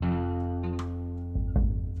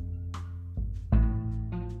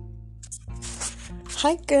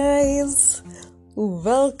Hi guys,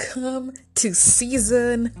 welcome to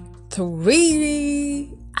season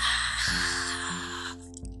 3.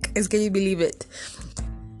 Guys, can you believe it?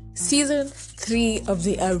 Season 3 of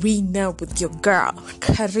the Arena with your girl.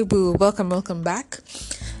 Karibu, welcome back.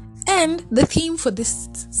 And the theme for this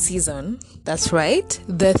season, that's right,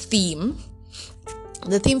 the theme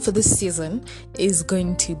for this season is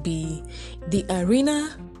going to be the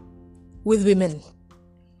Arena with women.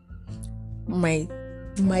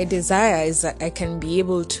 My desire is that I can be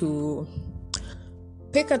able to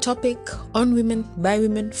pick a topic on women, by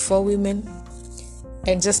women, for women,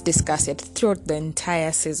 and just discuss it throughout the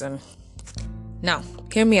entire season. Now,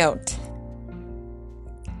 hear me out.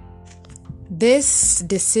 This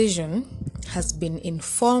decision has been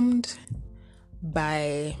informed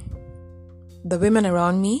by the women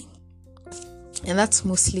around me, and that's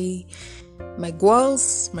mostly my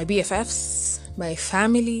girls, my BFFs, my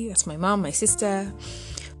family, that's my mom, my sister,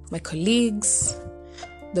 my colleagues,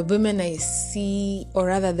 the women I see, or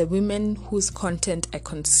rather the women whose content I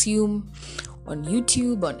consume on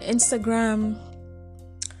YouTube, on Instagram,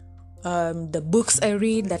 the books I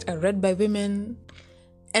read that are read by women.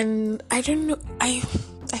 And I don't know, I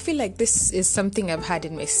feel like this is something I've had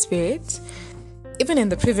in my spirit. Even in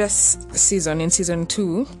the previous season, in season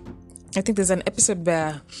 2, I think there's an episode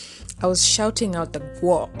where I was shouting out the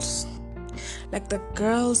girls. Like the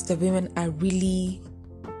girls, the women are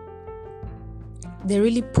they're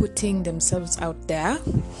really putting themselves out there.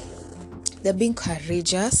 They're being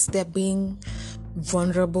courageous, they're being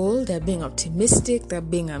vulnerable, they're being optimistic, they're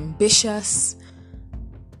being ambitious,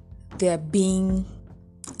 they're being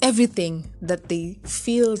everything that they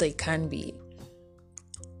feel they can be.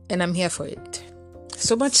 And I'm here for it.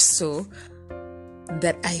 So much so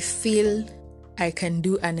that I feel I can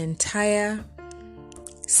do an entire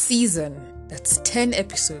season, that's 10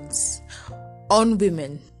 episodes, on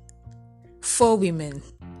women, for women,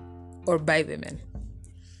 or by women.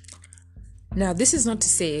 Now, this is not to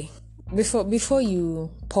say, before you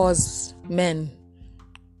pause, men,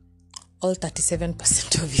 all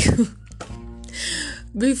 37% of you,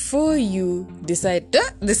 before you decide,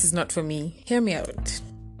 this is not for me, hear me out.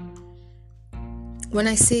 When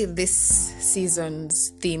I say this season's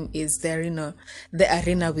theme is the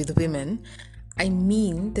arena with women, I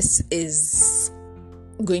mean this is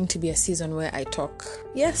going to be a season where I talk.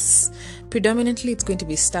 Yes, predominantly it's going to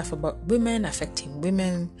be stuff about women, affecting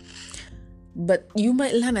women, but you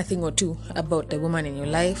might learn a thing or two about the woman in your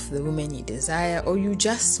life, the woman you desire, or you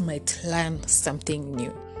just might learn something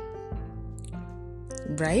new.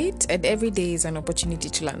 Right? And every day is an opportunity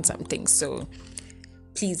to learn something, so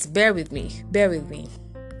please bear with me.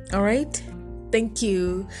 All right? Thank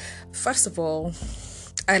you. First of all,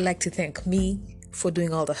 I'd like to thank me for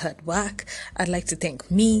doing all the hard work. I'd like to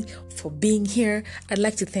thank me for being here. I'd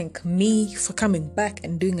like to thank me for coming back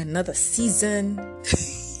and doing another season.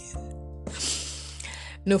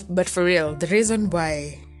 No, but for real, the reason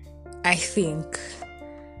why I think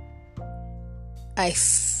I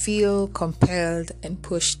feel compelled and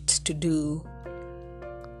pushed to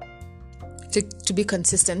be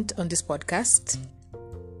consistent on this podcast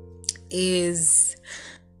is,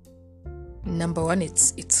 number one,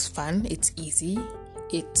 it's fun, it's easy,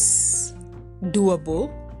 it's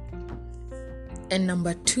doable. And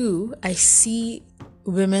number two, I see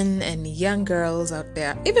women and young girls out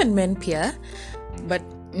there, even men peer, but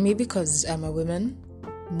maybe because I'm a woman,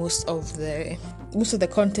 most of the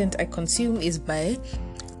content I consume is by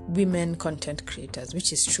women content creators,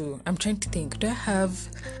 which is true. I'm trying to think, do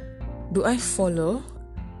I follow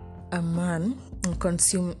a man and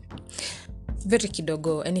consume very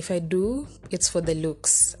kidogo? And if I do, it's for the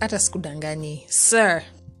looks. Ata skudangani, sir.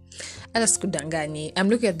 Ata skudangani. I'm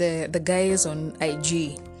looking at the guys on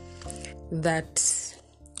IG that,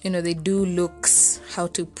 they do looks, how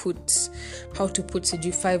to put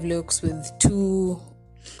CG 5 looks with two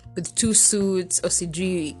suits, or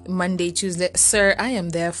CG Monday, Tuesday. Sir, I am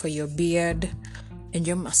there for your beard and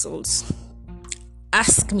your muscles.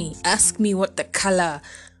 Ask me what the color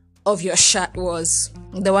of your shirt was,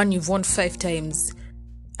 the one you've worn 5 times.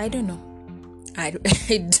 I don't know. I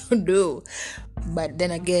don't know. But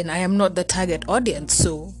then again, I am not the target audience,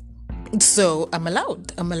 so I'm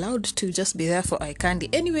allowed to just be there for eye candy.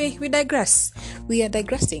 Anyway, we are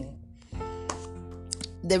digressing.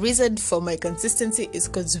 The reason for my consistency is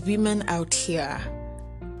because women out here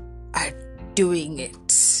are doing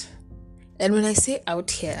it. And when I say out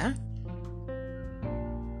here,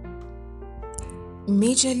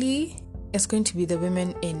 majorly it's going to be the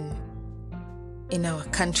women in our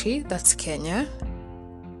country, that's Kenya.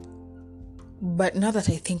 But now that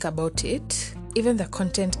I think about it, even the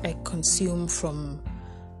content I consume from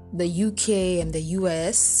the UK and the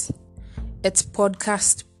US. It's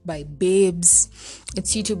podcast by babes.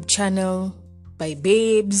 It's YouTube channel by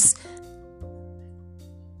babes.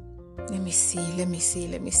 Let me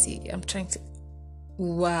see. I'm trying to...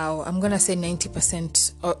 Wow, I'm going to say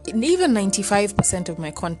 90% or even 95% of my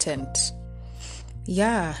content.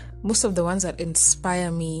 Yeah, most of the ones that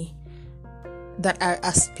inspire me, that are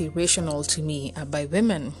aspirational to me, are by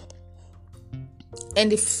women.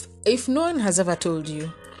 And if no one has ever told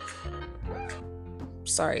you,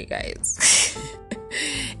 sorry guys,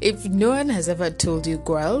 if no one has ever told you,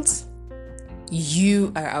 girls,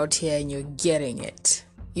 you are out here and you're getting it.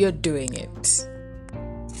 You're doing it.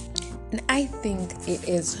 And I think it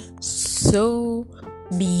is so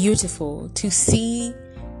beautiful to see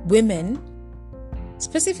women,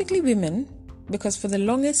 specifically women, because for the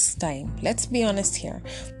longest time, let's be honest here,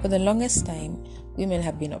 for the longest time, women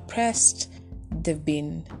have been oppressed. They've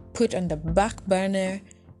been put on the back burner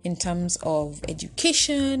in terms of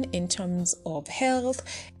education, in terms of health,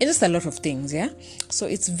 and just a lot of things, yeah? So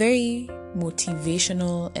it's very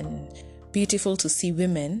motivational and beautiful to see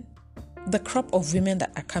women, the crop of women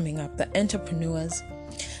that are coming up, the entrepreneurs,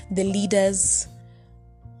 the leaders,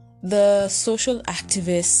 the social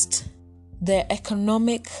activists, the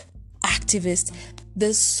economic activists.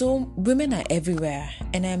 Women are everywhere,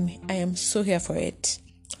 and I am so here for it.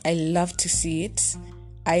 I love to see it.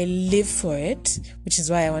 I live for it, which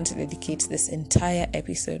is why I want to dedicate this entire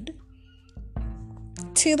episode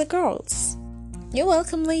to the girls. You're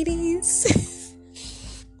welcome, ladies.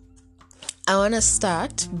 I want to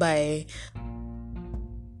start by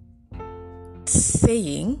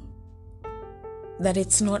saying that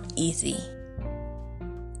it's not easy.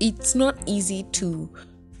 It's not easy to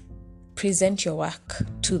present your work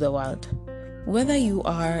to the world. Whether you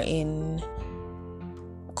are in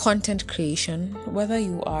content creation, whether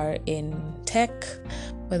you are in tech,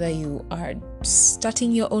 whether you are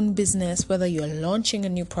starting your own business, whether you're launching a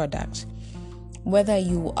new product, whether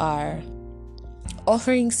you are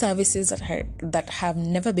offering services that have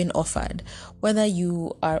never been offered, whether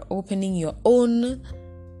you are opening your own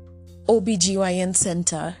OBGYN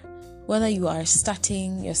center, whether you are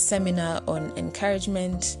starting your seminar on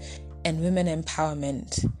encouragement and women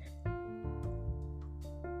empowerment,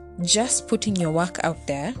 just putting your work out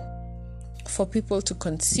there for people to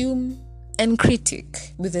consume and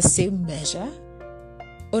critique with the same measure,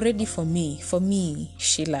 already for me,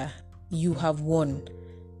 Sheila, you have won.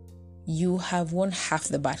 You have won half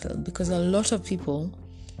the battle, because a lot of people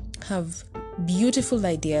have beautiful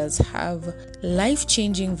ideas, have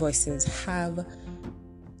life-changing voices, have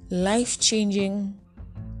life-changing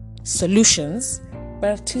solutions,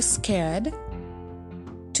 but are too scared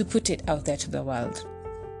to put it out there to the world.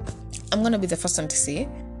 I'm going to be the first one to say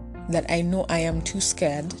that I know I am too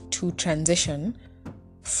scared to transition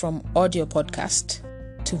from audio podcast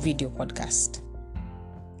to video podcast.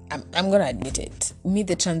 I'm going to admit it.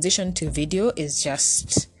 The transition to video is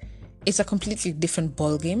it's a completely different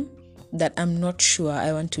ballgame that I'm not sure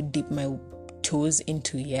I want to dip my toes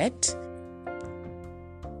into yet.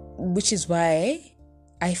 Which is why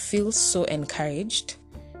I feel so encouraged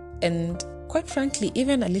and, quite frankly,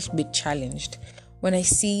 even a little bit challenged when I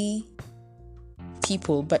see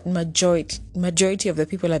people, but majority of the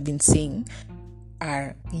people I've been seeing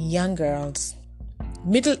are young girls,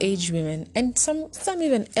 middle-aged women, and some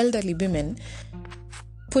even elderly women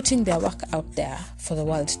putting their work out there for the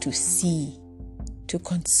world to see, to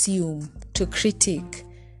consume, to critique,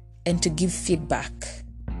 and to give feedback.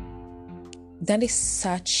 That is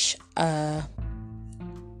such a...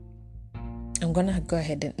 I'm gonna go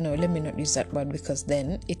ahead and... No, let me not use that word, because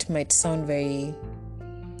then it might sound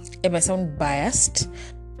biased,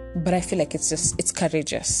 but I feel like it's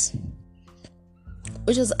courageous.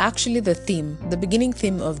 Which is actually the beginning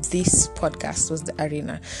theme of this podcast was the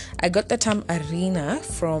arena. I got the term arena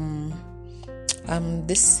from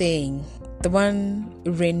this saying, the one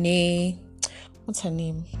Renee, what's her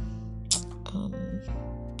name?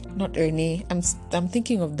 Not Renee. I'm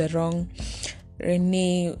thinking of the wrong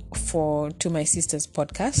Renee to my sister's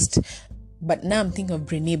podcast, but now I'm thinking of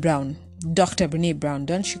Brene Brown, Dr. Brene Brown.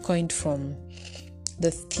 Don't she coined from the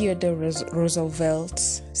Theodore Roosevelt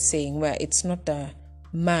saying, where it's not the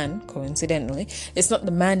man, coincidentally, it's not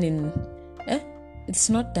the man it's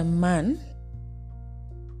not the man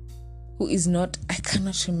who is not, I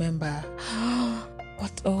cannot remember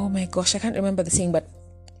oh my gosh, I can't remember the saying, but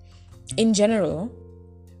in general,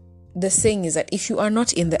 the saying is that if you are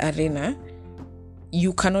not in the arena,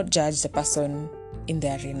 you cannot judge the person in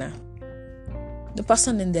the arena. The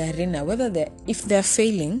person in the arena, if they're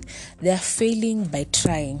failing, they're failing by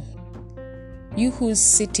trying. You who's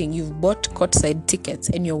sitting, you've bought courtside tickets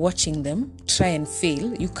and you're watching them try and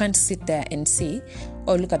fail. You can't sit there and say,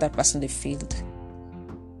 oh, look at that person, they failed.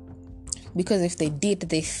 Because if they did,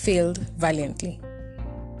 they failed valiantly.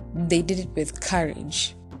 They did it with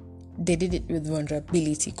courage. They did it with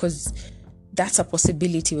vulnerability, because that's a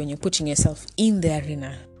possibility when you're putting yourself in the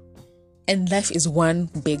arena. And life is one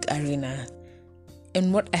big arena.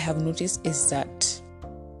 And what I have noticed is that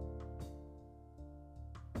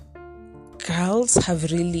girls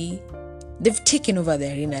they've taken over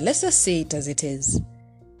the arena. Let's just say it as it is.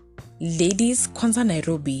 Ladies, kwanza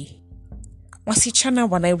Nairobi. Wasichana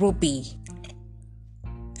wa Nairobi.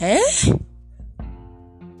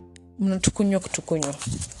 Mnatukunywa.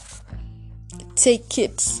 Take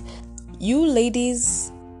it. You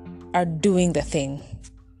ladies are doing the thing.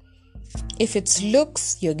 If it's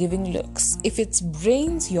looks, you're giving looks. If it's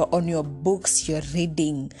brains, you're on your books, you're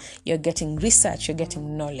reading, you're getting research, you're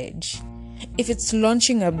getting knowledge. If it's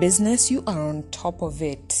launching a business, you are on top of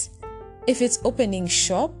it. If it's opening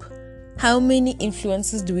shop, how many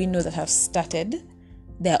influencers do we know that have started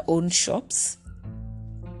their own shops?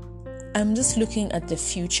 I'm just looking at the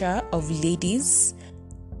future of ladies.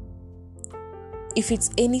 If it's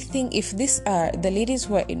anything, if these are the ladies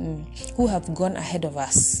who have gone ahead of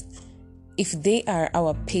us, if they are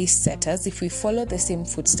our pace setters, if we follow the same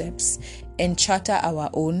footsteps and charter our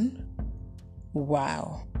own,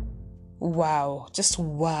 wow, just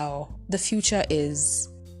wow. The future is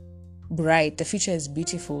bright, the future is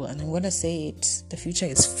beautiful, and I'm going to say it, the future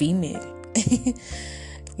is female.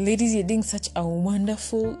 Ladies, you're doing such a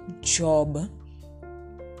wonderful job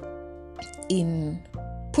in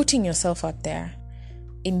putting yourself out there,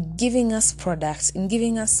 in giving us products, in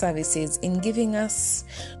giving us services, in giving us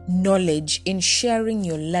knowledge, in sharing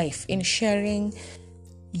your life, in sharing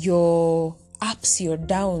your ups, your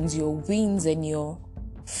downs, your wins, and your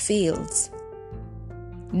fails,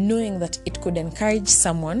 knowing that it could encourage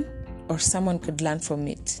someone or someone could learn from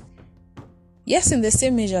it. Yes, in the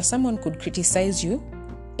same measure, someone could criticize you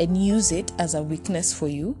and use it as a weakness for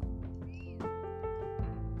you.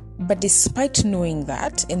 But despite knowing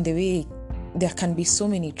that, in the way there can be so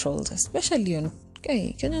many trolls, especially on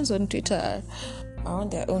Kenyans on Twitter, are on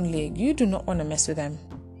their own leg. You do not want to mess with them.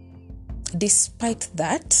 Despite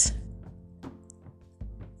that,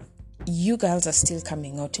 you girls are still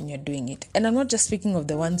coming out and you're doing it. And I'm not just speaking of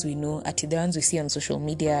the ones we know, the ones we see on social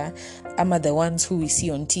media, the ones who we see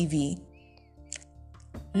on TV.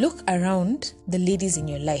 Look around the ladies in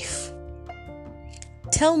your life.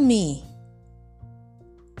 Tell me,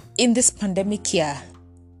 in this pandemic year,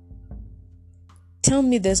 tell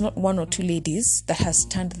me there's not one or two ladies that has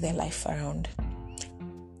turned their life around.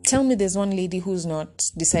 Tell me there's one lady who's not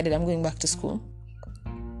decided, I'm going back to school,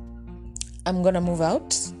 I'm gonna move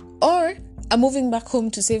out, or I'm moving back home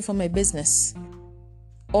to save for my business,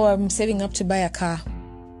 or I'm saving up to buy a car,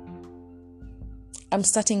 I'm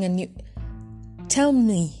starting a new. Tell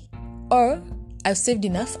me. Or I've saved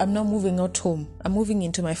enough, I'm now moving out home, I'm moving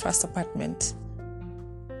into my first apartment,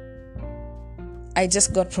 I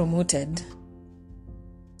just got promoted,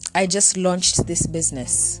 I just launched this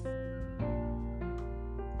business.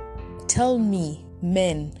 Tell me,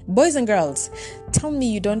 men, boys and girls, tell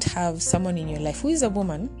me you don't have someone in your life who is a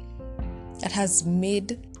woman that has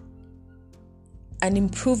made an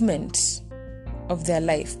improvement of their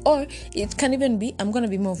life. Or it can even be, I'm going to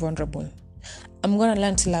be more vulnerable. I'm going to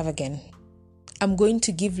learn to love again. I'm going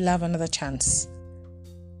to give love another chance.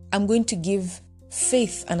 I'm going to give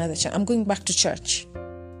faith another chance. I'm going back to church.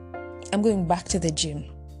 I'm going back to the gym.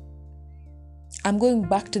 I'm going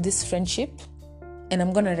back to this friendship and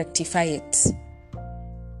I'm going to rectify it.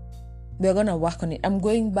 We're going to work on it. I'm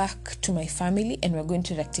going back to my family and we're going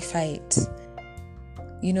to rectify it.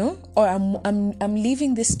 You know? Or I'm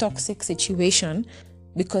leaving this toxic situation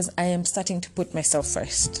because I am starting to put myself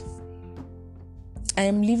first. I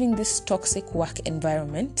am leaving this toxic work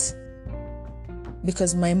environment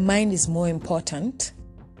because my mind is more important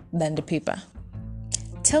than the paper.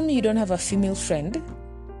 Tell me you don't have a female friend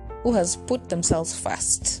who has put themselves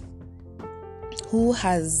first, who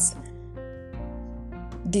has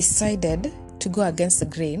decided to go against the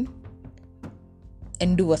grain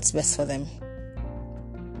and do what's best for them.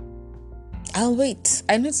 I'll wait.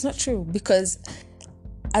 I know it's not true because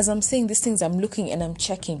as I'm saying these things, I'm looking and I'm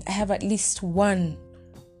checking. I have at least one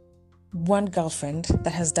girlfriend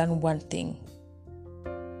that has done one thing.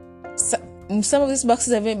 So, some of these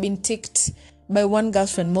boxes have been ticked by one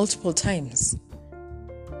girlfriend multiple times.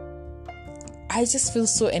 I just feel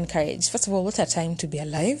so encouraged. First of all, what a time to be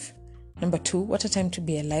alive. Number 2, what a time to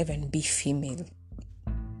be alive and be female.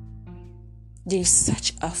 There is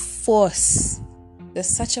such a force There's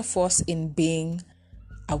such a force in being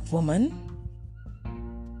a woman,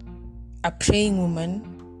 a praying woman,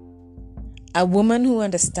 a woman who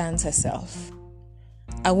understands herself,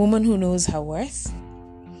 a woman who knows her worth,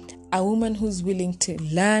 a woman who's willing to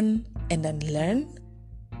learn and unlearn.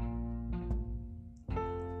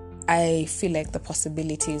 I feel like the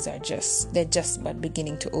possibilities are just but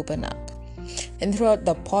beginning to open up. And throughout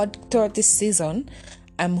this season,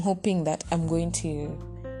 I'm hoping that I'm going to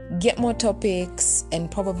get more topics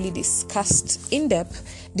and probably discuss in depth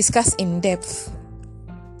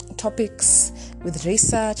topics with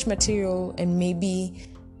research material, and maybe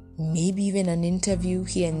even an interview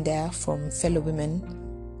here and there from fellow women,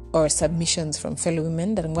 or submissions from fellow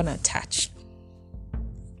women that I'm going to attach.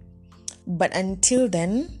 But until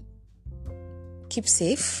then, keep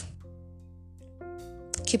safe,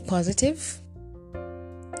 keep positive,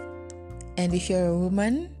 and if you're a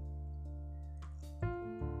woman,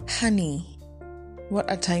 honey,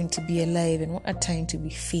 what a time to be alive and what a time to be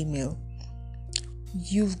female.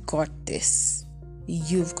 You've got this.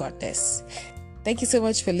 Thank you so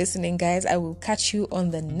much for listening, guys. I will catch you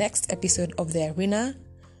on the next episode of The Arena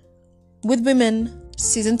with Women,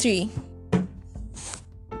 Season 3.